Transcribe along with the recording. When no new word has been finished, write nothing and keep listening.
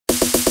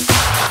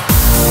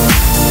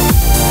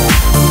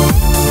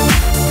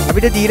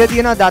අපිට දීලා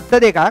තියෙනවා දත්ත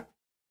දෙකක්.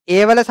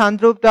 A වල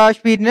සන්තෘප්ත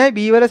වාෂ්පීඩනයයි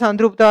B වල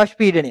සන්තෘප්ත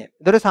වාෂ්පීඩනය.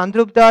 ඒතකොට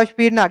සන්තෘප්ත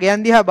වාෂ්පීඩන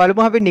අගයන් දිහා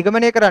බලමු අපි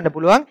නිගමනය කරන්න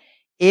පුළුවන්.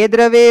 A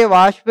ද්‍රවයේ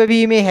වාෂ්ප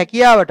වීමේ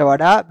හැකියාවට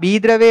වඩා B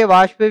ද්‍රවයේ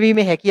වාෂ්ප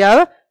වීමේ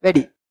හැකියාව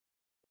වැඩි.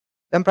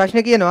 දැන්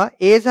ප්‍රශ්නේ කියනවා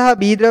A සහ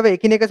B ද්‍රව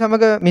එකිනෙක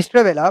සමග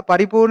මිශ්‍ර වෙලා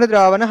පරිපූර්ණ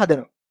ද්‍රාවණ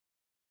හදනවා.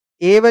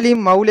 A වලින්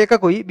මවුල්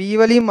එකකුයි B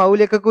වලින්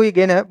මවුල් එකකුයි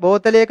ගෙන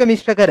බෝතලයක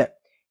මිශ්‍ර කර.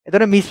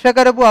 එතකොට මිශ්‍ර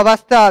කරපු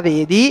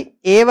අවස්ථාවේදී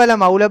A වල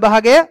මවුල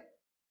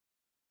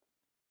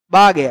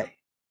භාගයයි.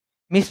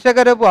 මිශ්‍ර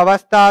කරපු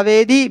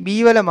අවස්ථාවේදී B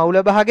වල මවුල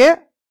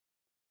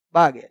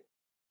භාගයයි.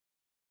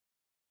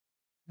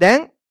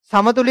 දැන්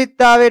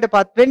සමතුලිතතාවයට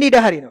පත් වෙන්න ඉඩ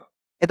හරිනවා.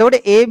 එතකොට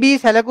AB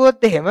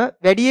සැලකුවොත් එහෙම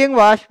වැඩියෙන්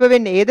වාෂ්ප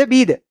වෙන්නේ Aද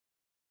Bද?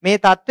 මේ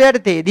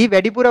තත්ත්වයටදී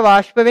වැඩිපුර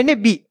වාෂ්ප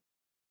වෙන්නේ B.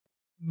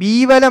 B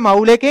වල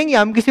මවුලකෙන්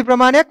යම්කිසි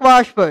ප්‍රමාණයක්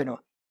වාෂ්ප වෙනවා.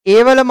 A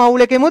වල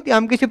මවුලකෙමුත්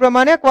යම්කිසි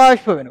ප්‍රමාණයක්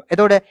වාෂ්ප වෙනවා.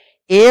 එතකොට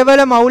A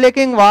වල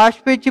මවුලකෙන්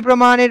වාෂ්ප වෙච්ච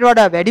ප්‍රමාණයට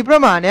වඩා වැඩි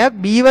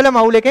ප්‍රමාණයක් B වල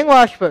මවුලකෙන්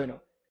වාෂ්ප වෙනවා.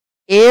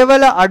 A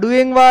වල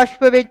අඩුවෙන්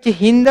වාෂ්ප වෙච්ච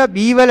හින්දා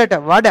B වලට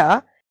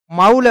වඩා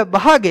මවුල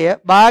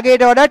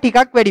භාගයට වඩා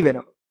ටිකක් වැඩි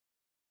වෙනවා.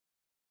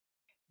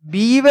 B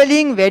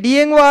වලින්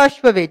වැඩියෙන්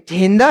වාෂ්ප වෙච්ච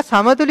හින්දා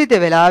සමතුලිත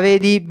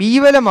වෙලාවේදී B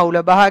වල මවුල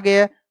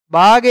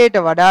භාගයට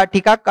වඩා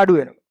ටිකක් අඩු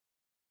වෙනවා.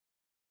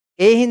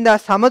 ඒ හින්දා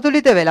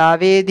සමතුලිත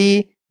වෙලාවේදී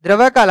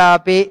ද්‍රව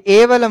කලාපයේ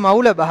A වල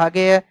මවුල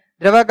භාගය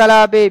ද්‍රව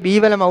කලාපයේ B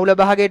වල මවුල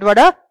භාගයට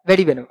වඩා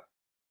වැඩි වෙනවා.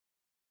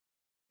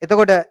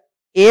 එතකොට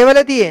A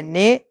වල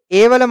තියෙන්නේ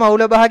A වල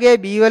මවුල භාගයයි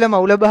B වල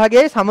මවුල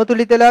භාගයයි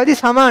සමතුලිත වෙලාවේදී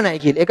සමානයි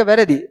කියලා. ඒක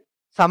වැරදි.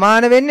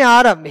 සමාන වෙන්නේ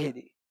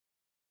ආරම්භයේදී.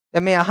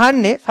 දැන් මේ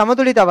අහන්නේ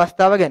සමතුලිත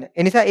අවස්ථාව ගැන.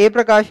 ඒ නිසා A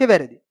ප්‍රකාශය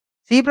වැරදි.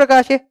 C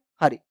ප්‍රකාශය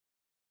හරි.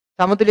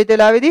 සමතුලිත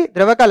වෙලාවේදී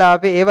ද්‍රව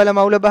කලාපයේ A වල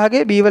මවුල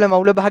භාගය B වල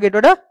මවුල භාගයට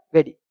වඩා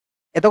වැඩි.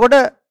 එතකොට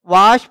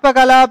වාෂ්ප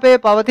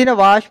කලාපයේ පවතින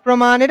වාෂ්ප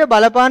ප්‍රමාණයට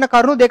බලපාන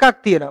කරුණු දෙකක්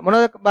තියෙනවා.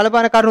 මොනවද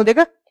බලපාන කරුණු දෙක?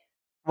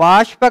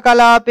 වාෂ්ප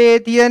කලාපයේ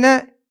තියෙන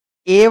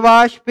A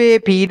වාෂ්පයේ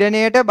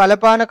පීඩනයට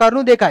බලපාන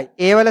කරුණු දෙකයි.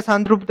 A වල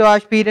සන්තෘප්ත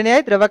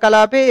වාෂ්පීඩනයයි ද්‍රව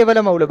කලාපයේ A වල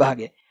මවුල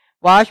භාගයයි.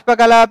 වාෂ්ප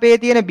කලාපයේ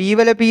තියෙන B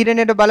වල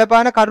පීඩනයට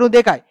බලපාන කරුණු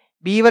දෙකයි.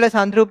 B වල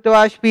සන්තෘප්ත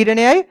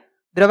වාෂ්පීඩනයයි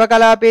ද්‍රව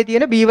කලාපයේ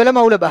තියෙන B වල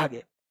මවුල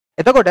භාගයයි.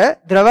 එතකොට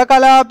ද්‍රව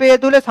කලාපය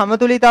තුල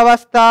සමතුලිත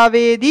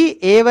අවස්ථාවේදී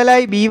A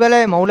වලයි B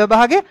වලයි මවුල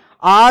භාගය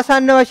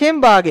ආසන්න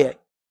වශයෙන් භාගයයි.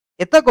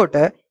 එතකොට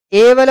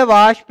A වල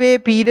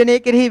වාෂ්පයේ පීඩනය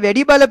කෙරෙහි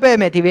වැඩි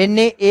බලපෑම ඇති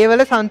වෙන්නේ A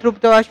වල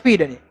සන්තෘප්ත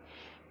වාෂ්පීඩනය.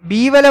 B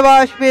වල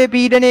වාෂ්පයේ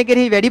පීඩනය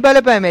කෙරෙහි වැඩි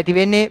බලපෑම ඇති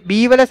වෙන්නේ B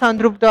වල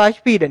සන්තෘප්ත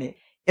වාෂ්පීඩනය.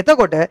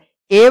 එතකොට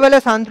A වල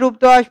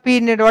සන්තෘප්ත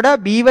වාෂ්පීඩනයට වඩා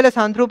B වල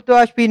සන්තෘප්ත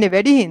වාෂ්පීඩනය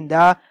වැඩි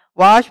හින්දා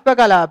වාෂ්ප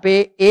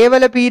කලාපයේ A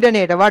වල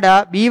පීඩනයට වඩා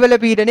B වල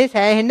පීඩනය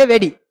සෑහෙන්න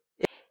වැඩි.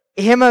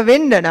 එහෙම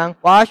වෙන්න නම්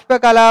වාෂ්ප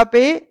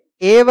කලාපයේ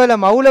A වල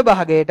මවුල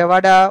භාගයට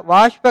වඩා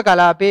වාෂ්ප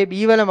කලාපයේ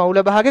B වල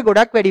මවුල භාගය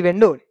ගොඩක් වැඩි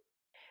වෙන්න ඕනේ.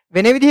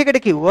 වෙන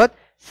විදිහකට කිව්වොත්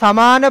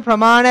සමාන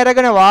ප්‍රමාණය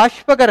අරගෙන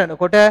වාෂ්ප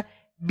කරනකොට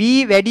B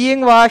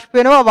වැඩියෙන් වාෂ්ප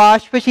වෙනවා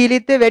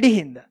වාෂ්පශීලීත්වය වැඩි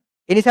හින්දා.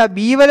 ඒ නිසා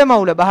B වල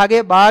මවුල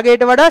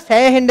භාගයට වඩා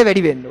සෑහෙන්න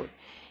වැඩි වෙන්න ඕනේ.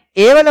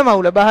 A වල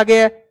මවුල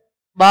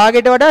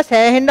භාගයට වඩා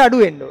සෑහෙන්න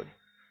අඩු වෙන්න ඕනේ.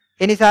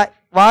 ඒ නිසා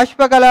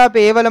වාෂ්ප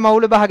කලාපයේ A වල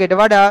මවුල භාගයට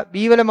වඩා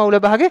B වල මවුල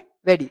භාගය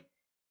වැඩි.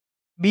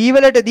 B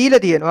වලට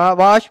දීලා තියෙනවා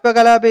වාෂ්ප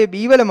කලාපයේ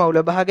B වල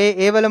මවුල භාගය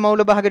A වල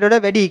මවුල භාගයට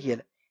වඩා වැඩි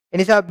කියලා. ඒ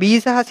නිසා B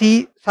සහ C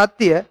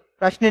සත්‍ය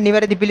ප්‍රශ්නේ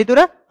නිවැරදි පිළිතුර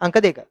අංක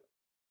 2.